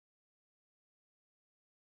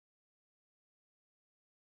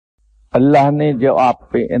اللہ نے جو آپ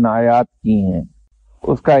پہ عنایات کی ہیں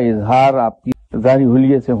اس کا اظہار آپ کی ظاہری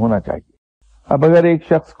حلیے سے ہونا چاہیے۔ اب اگر ایک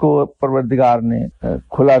شخص کو پروردگار نے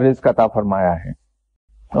کھلا رزق عطا فرمایا ہے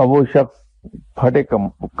اور وہ شخص پھٹے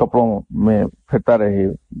کپڑوں میں پھرتا رہے،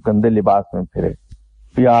 گندے لباس میں پھرے،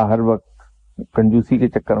 یا ہر وقت کنجوسی کے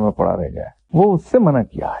چکر میں پڑا رہ جائے، وہ اس سے منع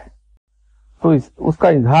کیا ہے، تو اس کا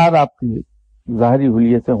اظہار آپ کی ظاہری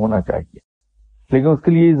حلیے سے ہونا چاہیے۔ لیکن اس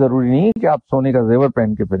کے لیے یہ ضروری نہیں کہ آپ سونے کا زیور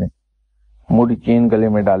پہن کے پھریں، موٹی چین گلے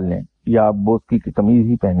میں ڈال لیں، یا آپ بوسکی کی قمیض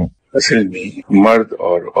ہی پہنیں۔ اصل میں مرد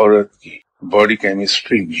اور عورت کی باڈی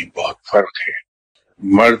کیمسٹری میں بہت فرق ہے۔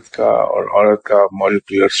 مرد کا اور عورت کا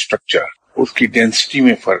مالیکولر سٹرکچر، اس کی ڈینسٹی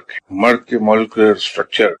میں فرق ہے۔ مرد کے مالیکولر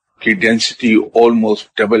سٹرکچر کی ڈینسٹی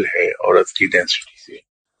آلموسٹ ڈبل ہے عورت کی ڈینسٹی سے۔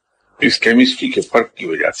 اس کیمسٹری کے فرق کی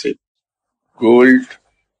وجہ سے گولڈ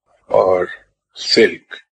اور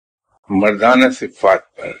سلک مردانہ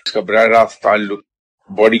صفات پر اس کا براہ راست تعلق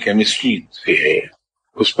باڈی کیمسٹری سے ہے،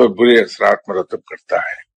 اس پر برے اثرات مرتب کرتا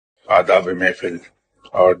ہے آداب محفل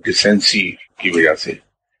اور ڈیسنسی کی وجہ سے،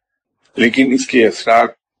 لیکن اس کے اثرات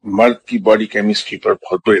مرد کی باڈی کیمسٹری پر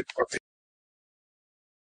بہت برے پڑتے ہیں۔